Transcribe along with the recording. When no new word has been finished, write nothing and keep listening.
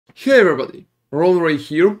Hey everybody, Ray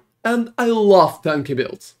here, and I love tanky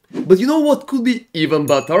builds. But you know what could be even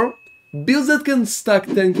better? Builds that can stack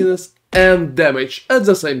tankiness and damage at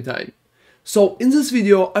the same time. So in this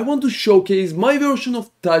video I want to showcase my version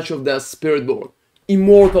of Touch of Death Spiritborn,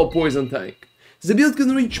 Immortal Poison Tank. The build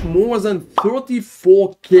can reach more than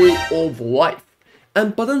 34k of life,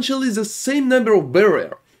 and potentially the same number of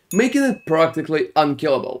barrier, making it practically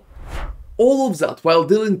unkillable. All of that while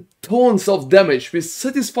dealing tons of damage with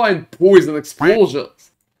satisfying poison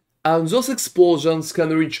explosions. And those explosions can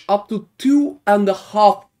reach up to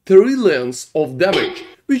 2.5 trillions of damage,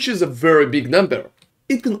 which is a very big number.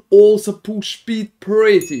 It can also push speed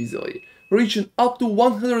pretty easily, reaching up to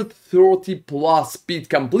 130 plus speed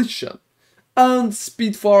completion, and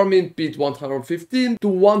speed farming pit 115 to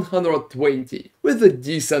 120 with a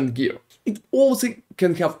decent gear. It also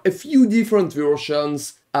can have a few different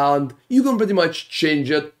versions, and you can pretty much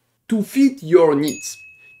change it to fit your needs.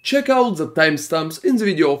 Check out the timestamps in the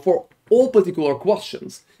video for all particular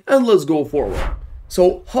questions, and let's go forward.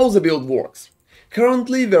 So, how the build works?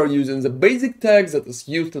 Currently we are using the basic tag that is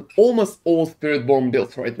used in almost all Spiritborn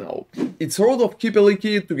builds right now. It's Rod of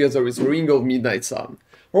Kipeliki together with Ring of Midnight Sun.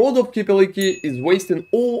 Rod of Kipeliki is wasting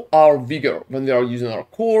all our vigor when we are using our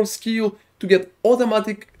core skill to get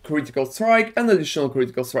automatic critical strike and additional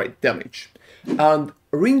critical strike damage. And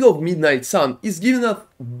Ring of Midnight Sun is giving us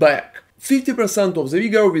back 50% of the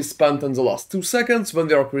vigor we spent in the last 2 seconds when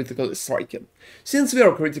we are critically striking. Since we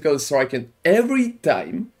are critically striking every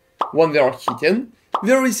time when we are hitting,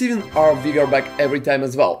 we are receiving our vigor back every time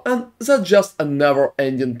as well, and that's just a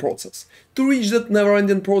never-ending process. To reach that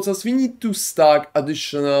never-ending process, we need to stack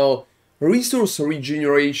additional resource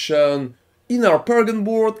regeneration in our Pergon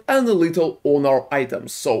board and a little on our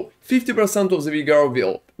items, so 50% of the vigor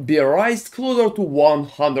will be raised closer to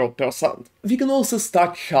 100%. We can also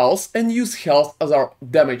stack health and use health as our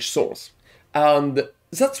damage source, and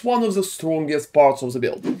that's one of the strongest parts of the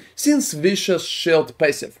build. Since Vicious Shield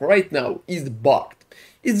passive right now is bugged,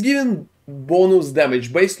 it's giving bonus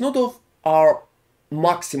damage based not of our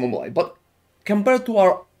maximum life, but compared to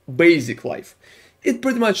our basic life. It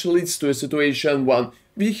pretty much leads to a situation when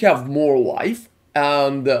we have more life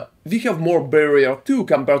and we have more barrier too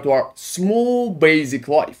compared to our small basic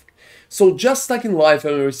life. So just stacking life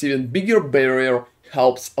and receiving bigger barrier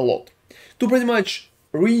helps a lot. To pretty much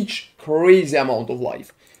reach crazy amount of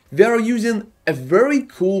life, we are using a very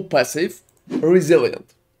cool passive,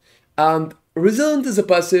 Resilient. And Resilient is a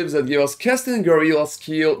passive that gives us casting Gorilla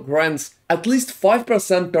skill grants at least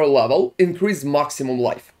 5% per level increased maximum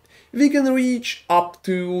life. We can reach up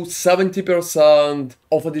to 70%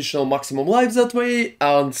 of additional maximum life that way,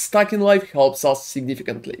 and stacking life helps us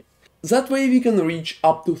significantly. That way we can reach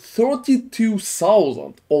up to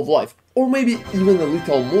 32,000 of life, or maybe even a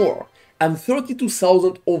little more, and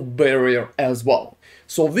 32,000 of barrier as well.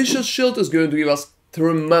 So Vicious Shield is going to give us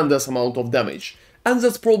tremendous amount of damage, and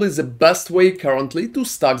that's probably the best way currently to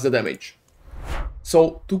stack the damage.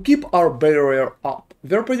 So to keep our barrier up,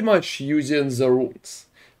 we're pretty much using the runes.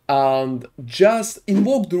 And just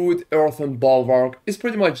Invoke Druid Earthen Bulwark is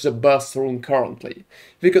pretty much the best rune currently.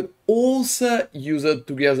 We can also use it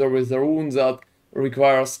together with the rune that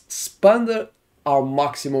requires spend our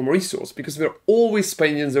maximum resource, because we're always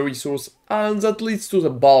spending the resource, and that leads to the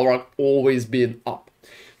Bulwark always being up.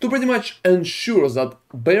 To pretty much ensure that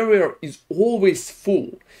barrier is always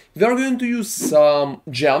full, we are going to use some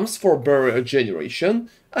gems for barrier generation,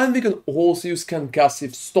 and we can also use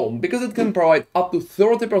Concussive Stomp, because it can provide up to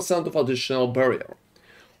 30% of additional barrier.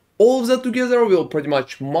 All of that together will pretty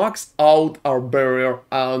much max out our barrier,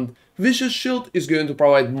 and Vicious Shield is going to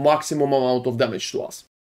provide maximum amount of damage to us.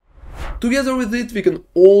 Together with it, we can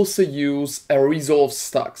also use a Resolve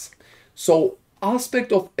stacks. So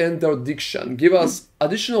Aspect of Interdiction give us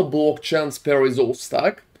additional block chance per Resolve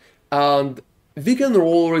stack, and we can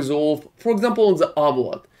roll Resolve, for example on the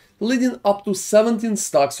Amulet, leading up to 17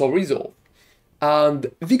 stacks of Resolve.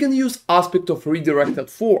 And we can use Aspect of Redirected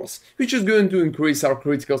Force, which is going to increase our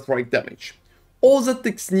critical strike damage. All the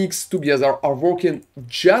techniques together are working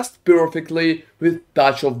just perfectly with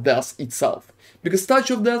Touch of Death itself, because Touch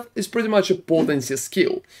of Death is pretty much a potency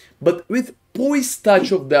skill, but with Poise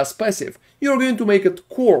Touch of Death passive, you're going to make it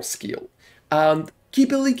core skill, and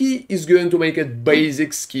Kipeliki is going to make it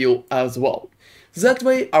basic skill as well. That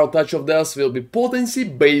way our Touch of Death will be potency,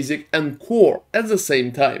 basic and core at the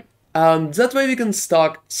same time, and that way we can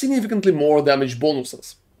stack significantly more damage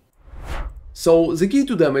bonuses. So the key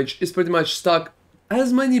to damage is pretty much stack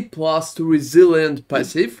as many plus to Resilient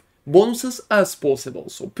passive bonuses as possible.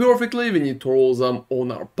 So perfectly we need to roll them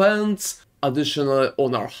on our pants, additionally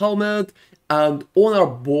on our helmet, and on our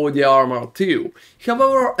body armor too.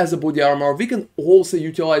 However, as a body armor, we can also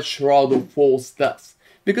utilize Shroud of False Death,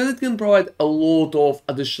 because it can provide a lot of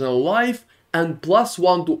additional life and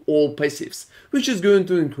 +1 to all passives, which is going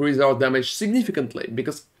to increase our damage significantly,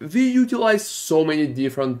 because we utilize so many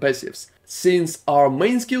different passives, since our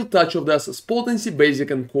main skill Touch of Death is potency,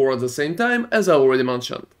 basic and core at the same time, as I already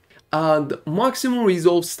mentioned. And maximum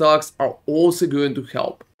resolve stacks are also going to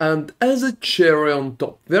help. And as a cherry on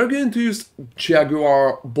top, we're going to use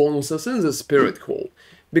Jaguar bonuses in the Spirithall,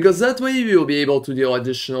 because that way we will be able to deal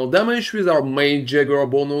additional damage with our main Jaguar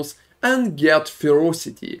bonus and get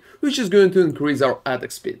Ferocity, which is going to increase our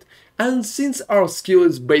attack speed. And since our skill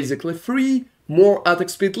is basically free, more attack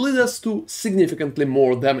speed leads us to significantly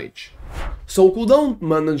more damage. So cooldown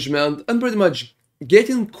management and pretty much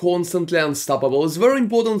getting constantly unstoppable is very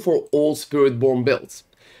important for all Spiritborn builds.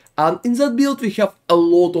 And in that build we have a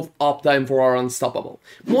lot of uptime for our unstoppable,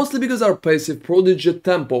 mostly because our passive Prodigy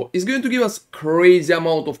Tempo is going to give us crazy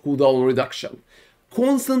amount of cooldown reduction.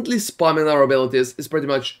 Constantly spamming our abilities is pretty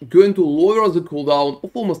much going to lower the cooldown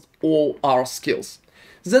of almost all our skills.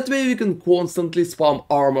 That way we can constantly spam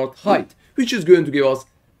Armored Height, which is going to give us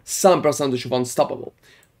some percentage of unstoppable.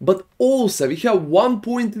 But also we have 1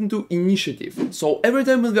 point into initiative, so every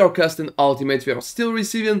time when we are casting ultimate we are still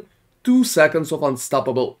receiving 2 seconds of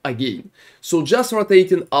unstoppable again. So just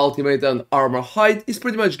rotating ultimate and armor height is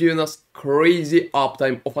pretty much giving us crazy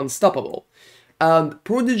uptime of unstoppable. And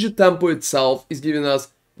Prodigy Tempo itself is giving us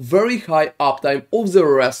very high uptime of the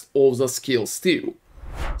rest of the skills too.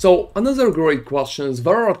 So another great question is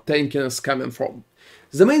where our tankiness coming from?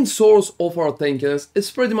 The main source of our tankiness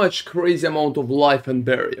is pretty much crazy amount of life and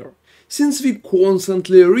barrier. Since we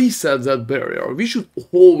constantly reset that barrier, we should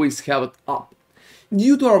always have it up.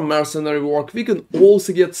 Due to our mercenary work, we can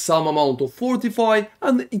also get some amount of fortify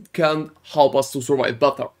and it can help us to survive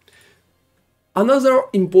better. Another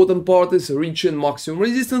important part is reaching maximum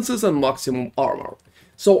resistances and maximum armor.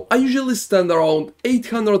 So I usually stand around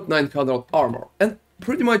 800-900 armor, and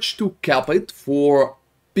pretty much to cap it for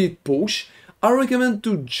pit push, I recommend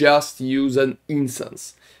to just use an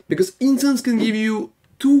incense, because incense can give you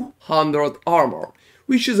 200 armor,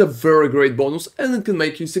 which is a very great bonus and it can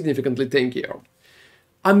make you significantly tankier.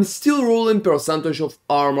 I'm still rolling percentage of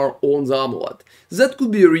armor on the amulet. That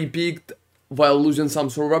could be repicked while losing some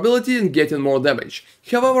survivability and getting more damage.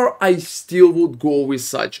 However, I still would go with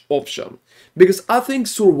such option, because I think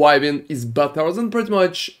surviving is better than pretty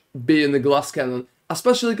much being a glass cannon,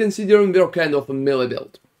 especially considering we're kind of a melee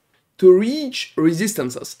build. To reach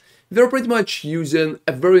resistances, we're pretty much using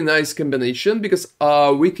a very nice combination, because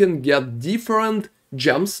we can get different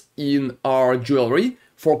gems in our jewelry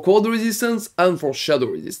for cold resistance and for shadow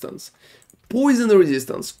resistance. Poison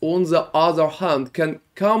resistance, on the other hand, can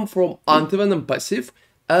come from anti-venom passive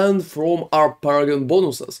and from our paragon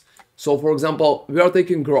bonuses. So for example, we are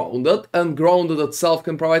taking Grounded, and Grounded itself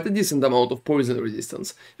can provide a decent amount of poison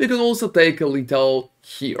resistance. We can also take a little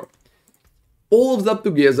here. All of that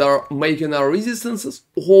together making our resistances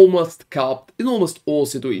almost capped in almost all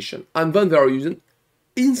situations. And when we are using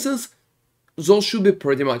incense, those should be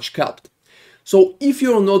pretty much capped. So if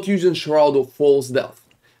you're not using Shroud of False Death,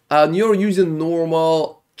 and you're using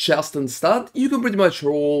normal chest and stat, you can pretty much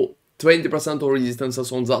roll 20% of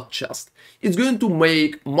resistances on that chest. It's going to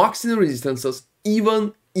make maxing resistances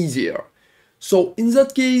even easier. So in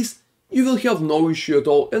that case, you will have no issue at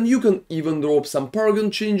all, and you can even drop some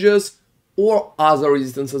paragon changes or other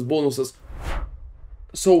resistances bonuses.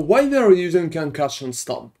 So why we are using Concussion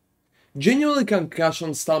Stomp? Genuinely,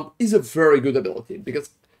 Concussion Stomp is a very good ability, because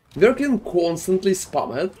we can constantly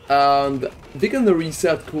spam it and we can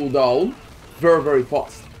reset cooldown very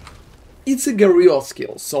fast. It's a guerrilla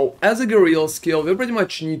skill, so as a guerrilla skill we pretty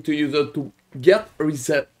much need to use it to get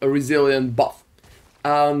a resilient buff.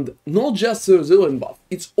 And not just a resilient buff,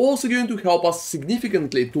 it's also going to help us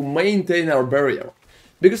significantly to maintain our barrier.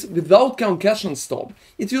 Because without Concussion Stomp,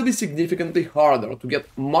 it will be significantly harder to get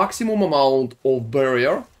maximum amount of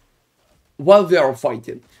barrier while we are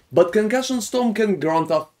fighting. But Concussion Stomp can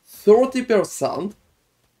grant us 30%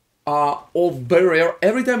 of barrier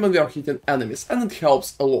every time when we are hitting enemies, and it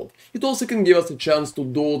helps a lot. It also can give us a chance to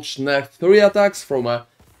dodge next 3 attacks from an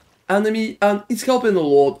enemy, and it's helping a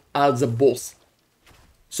lot at the boss.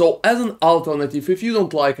 So as an alternative, if you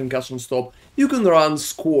don't like Concussion Stomp, you can run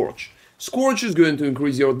Scorch. Scorch is going to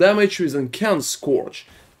increase your damage with Enhanced Scorch,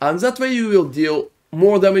 and that way you will deal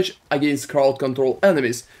more damage against crowd control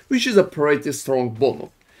enemies, which is a pretty strong bonus.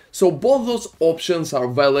 So both those options are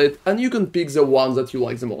valid, and you can pick the one that you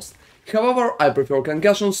like the most. However, I prefer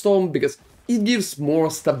Concussion Stomp because it gives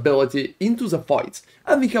more stability into the fights,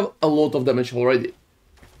 and we have a lot of damage already.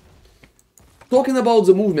 Talking about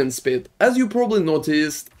the movement speed, as you probably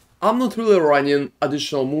noticed, I'm not really running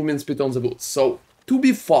additional movement speed on the boots. So to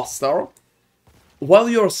be faster, while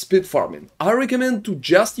you're speed farming, I recommend to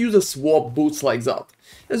just use a swap boots like that.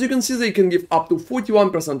 As you can see, they can give up to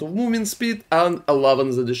 41% of movement speed and 11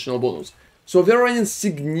 is additional bonus. So they're running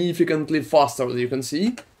significantly faster, as you can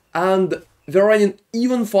see, and they're running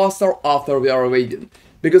even faster after we are evading,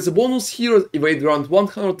 because the bonus here is evade grant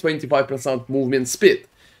 125% movement speed.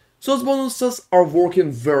 So those bonuses are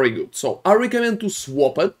working very good, so I recommend to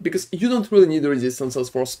swap it, because you don't really need resistances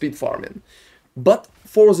for speed farming. But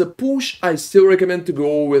for the push, I still recommend to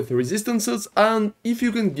go with resistances, and if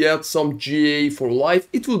you can get some GA for life,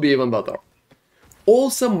 it will be even better.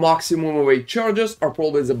 Also, maximum evade charges are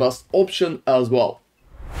probably the best option as well.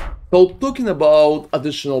 So talking about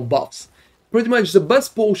additional buffs, pretty much the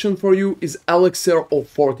best potion for you is Elixir of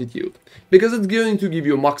Fortitude, because it's going to give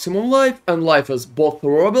you maximum life, and life is both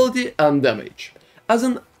durability and damage. As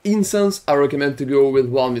an instance, I recommend to go with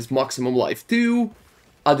one with maximum life too,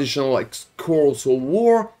 additional like Scrolls of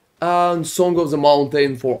War, and Song of the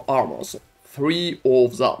Mountain for armor, so 3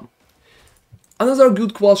 of them. Another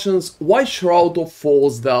good question is why Shroud of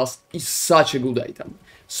False Dust is such a good item.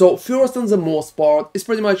 So first and the most part is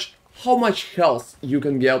pretty much how much health you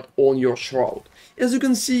can get on your Shroud. As you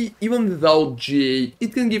can see, even without GA,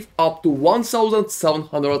 it can give up to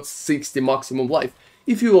 1760 maximum life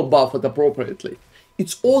if you will buff it appropriately.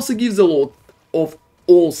 It also gives a lot of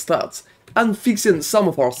all stats and fixing some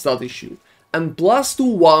of our stat issue. And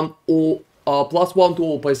 +1 to all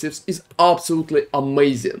passives is absolutely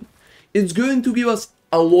amazing. It's going to give us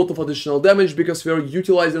a lot of additional damage because we're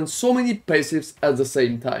utilizing so many passives at the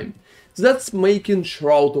same time. So that's making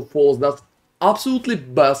Shroud of False Dust absolutely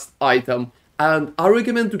best item, and I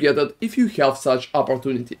recommend to get it if you have such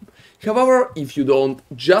opportunity. However, if you don't,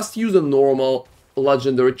 just use a normal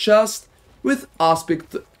legendary chest with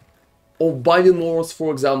aspect of Binding Wars,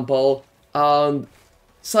 for example, and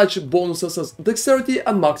such bonuses as dexterity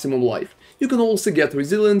and maximum life. You can also get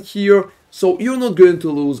resilient here, so you're not going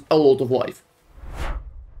to lose a lot of life.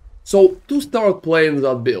 So to start playing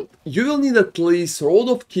that build, you will need at least Rod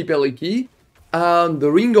of Kipeliki and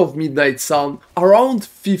the Ring of Midnight Sun around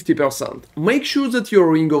 50%. Make sure that your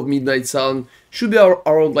Ring of Midnight Sun should be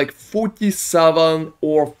around like 47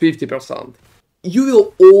 or 50%. You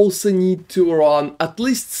will also need to run at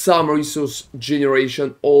least some resource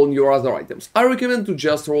generation on your other items. I recommend to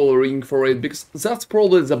just roll a ring for it because that's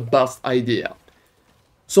probably the best idea.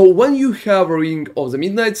 So when you have a Ring of the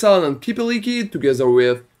Midnight Sun and Kipeliki together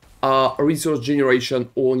with resource generation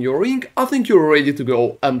on your ring, I think you're ready to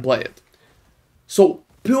go and play it. So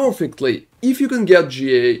perfectly, if you can get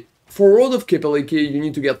GA, for Rod of Kipeliki you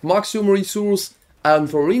need to get maximum resource, and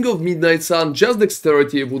for Ring of Midnight Sun just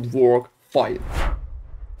dexterity would work fine.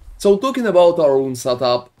 So talking about our rune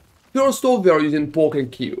setup, first off we are using Poke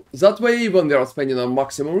and Q. That way when we are spending our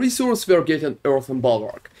maximum resource we are getting Earth and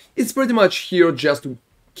Bulwark. It's pretty much here just to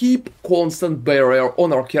keep constant barrier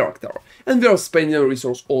on our character, and we are spending a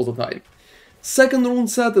resource all the time. Second rune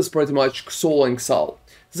set is pretty much Soul and Xal.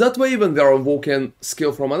 That way when we are invoking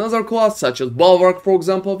skill from another class, such as Bulwark for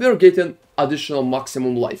example, we are getting additional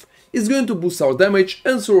maximum life. It's going to boost our damage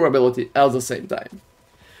and durability at the same time.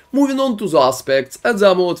 Moving on to the aspects, at the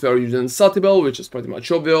amulet we are using Satibel, which is pretty much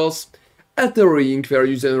obvious. At the ring we are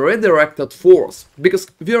using Redirected Force, because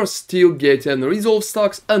we are still getting resolve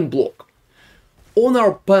stacks and block. On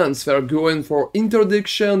our pants we are going for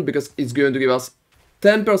Interdiction, because it's going to give us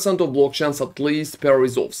 10% of block chance at least per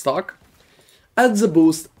resolve stack. At the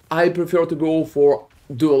boost I prefer to go for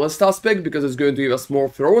Duelist aspect, because it's going to give us more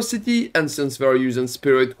ferocity, and since we are using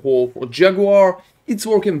Spirit Call for Jaguar, it's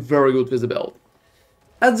working very good with the belt.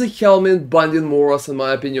 At the helmet, Binding Moras in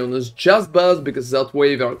my opinion is just best, because that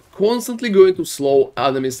way we are constantly going to slow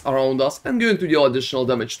enemies around us and going to deal additional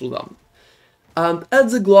damage to them. And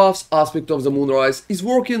at the gloves, aspect of the Moonrise is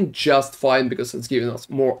working just fine, because it's giving us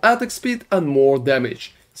more attack speed and more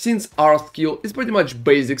damage, since our skill is pretty much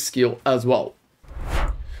basic skill as well.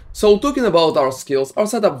 So talking about our skills, our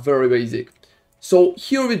setup very basic. So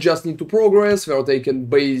here we just need to progress, we are taking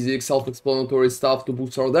basic self-explanatory stuff to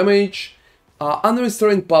boost our damage.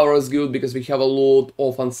 Unrestrained power is good because we have a lot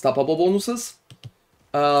of unstoppable bonuses.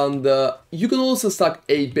 And you can also stack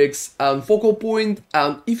Apex and Focal Point,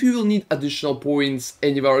 and if you will need additional points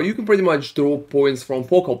anywhere, you can pretty much draw points from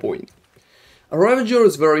Focal Point. Ravager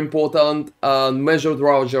is very important, and Measured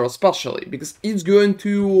Ravager especially, because it's going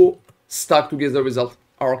to stack together with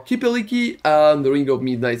our Kipeliki and the Ring of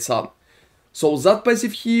Midnight Sun. So that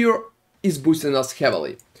passive here is boosting us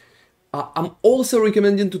heavily. I'm also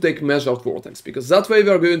recommending to take Measured Vortex, because that way we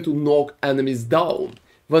are going to knock enemies down.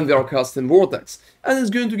 when we are casting Vortex, and it's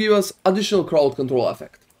going to give us additional crowd control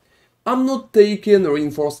effect. I'm not taking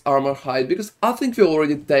Reinforced Armor Hide because I think we're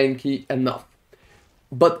already tanky enough.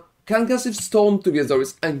 But Concussive Stomp together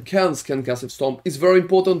with Enhanced Concussive Stomp is very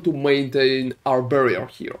important to maintain our barrier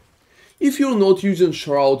here. If you're not using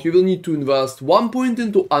Shroud, you will need to invest 1 point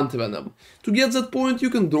into Anti-Venom. To get that point, you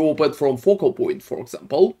can drop it from Focal Point, for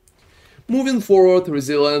example. Moving forward,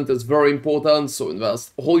 Resilient is very important, so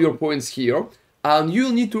invest all your points here. And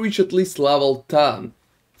you'll need to reach at least level 10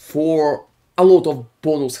 for a lot of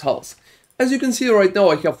bonus health. As you can see right now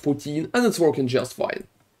I have 14 and it's working just fine.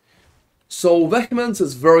 So Vehemence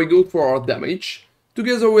is very good for our damage,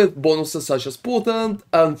 together with bonuses such as Potent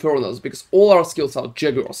and Furnace, because all our skills are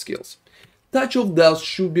Jaguar skills. Touch of Death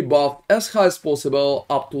should be buffed as high as possible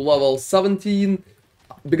up to level 17,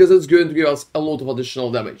 because it's going to give us a lot of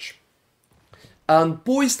additional damage. And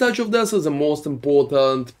Poise Touch of Death is the most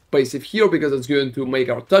important passive here, because it's going to make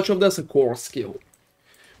our Touch of Death a core skill.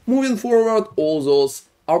 Moving forward, all those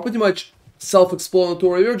are pretty much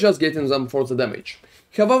self-explanatory, we're just getting them for the damage.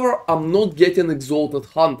 However, I'm not getting Exalted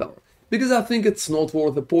Hunter, because I think it's not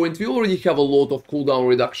worth the point, we already have a lot of cooldown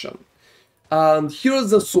reduction. And here's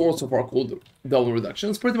the source of our cooldown reduction,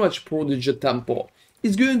 it's pretty much Prodigy Tempo.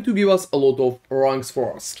 It's going to give us a lot of ranks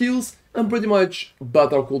for our skills, and pretty much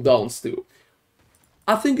better cooldowns too.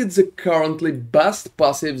 I think it's the currently best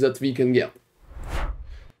passive that we can get.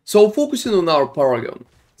 So focusing on our Paragon.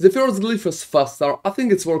 The first glyph is faster, I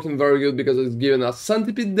think it's working very good because it's giving us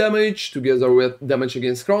centipede damage together with damage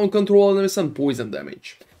against crowd control enemies and poison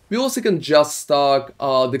damage. We also can just stack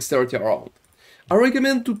dexterity around. I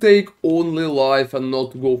recommend to take only life and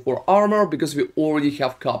not to go for armor because we already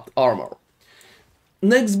have capped armor.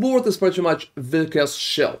 Next board is pretty much Vika's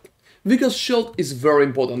Shield. Vika's Shield is very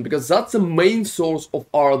important because that's the main source of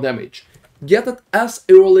our damage. Get it as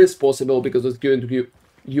early as possible because it's going to give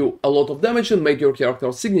you a lot of damage and make your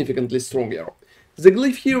character significantly stronger. The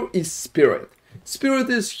glyph here is Spirit.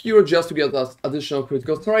 Spirit is here just to get us additional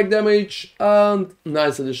critical strike damage and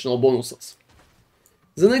nice additional bonuses.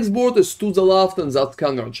 The next board is to the left and that's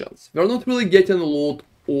Convergence. We're not really getting a lot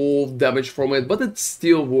of damage from it, but it's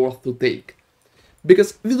still worth to take,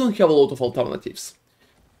 because we don't have a lot of alternatives.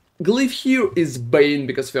 Glyph here is Bane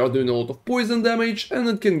because we are doing a lot of poison damage and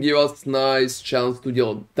it can give us nice chance to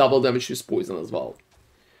deal double damage with poison as well.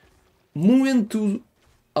 Moving to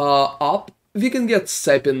up, we can get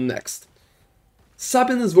Sapien next.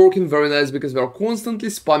 Sapien is working very nice because we are constantly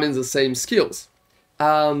spamming the same skills.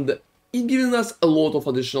 And it giving us a lot of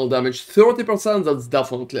additional damage, 30%, that's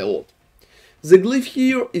definitely a lot. The glyph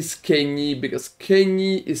here is Kenny because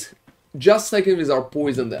Kenny is just stacking with our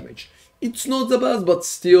poison damage. It's not the best, but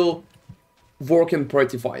still working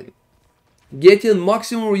pretty fine. Getting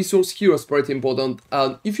maximum resource here is pretty important,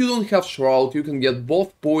 and if you don't have Shroud, you can get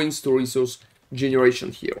both points to resource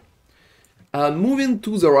generation here. And moving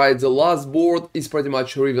to the right, the last board is pretty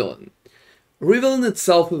much Revealing. Revealing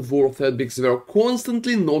itself is worth it because we are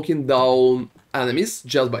constantly knocking down enemies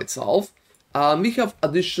just by itself, and we have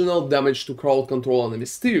additional damage to crowd control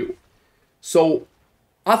enemies too. So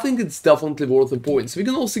I think it's definitely worth the points. We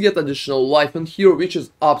can also get additional life in here, which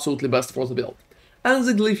is absolutely best for the build. And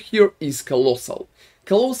the glyph here is Colossal.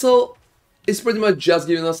 Colossal is pretty much just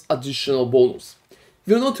giving us additional bonus.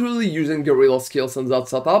 We're not really using guerrilla skills in that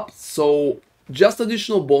setup, so just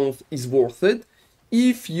additional bonus is worth it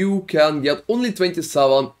if you can get only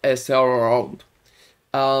 27 SR around.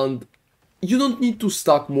 And you don't need to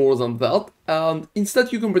stack more than that, and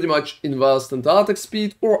instead you can pretty much invest in attack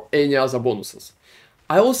speed or any other bonuses.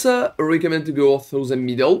 I also recommend to go through the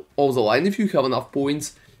middle of the line if you have enough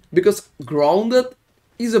points, because Grounded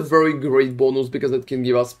is a very great bonus because it can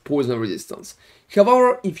give us poison resistance.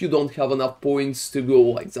 However, if you don't have enough points to go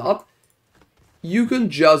like that, you can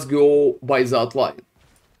just go by that line.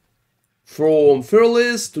 From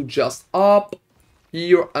Fearless to just up,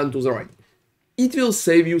 here and to the right. It will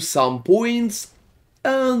save you some points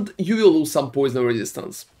and you will lose some poison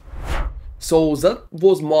resistance. So that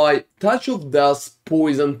was my Touch of Death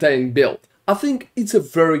poison tank build. I think it's a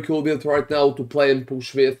very cool build right now to play and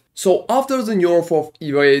push with. So after the nerf of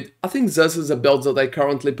Evade, I think this is a build that I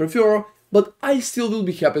currently prefer, but I still will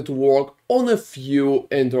be happy to work on a few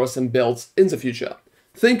interesting builds in the future.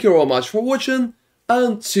 Thank you very much for watching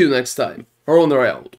and see you next time. Run around.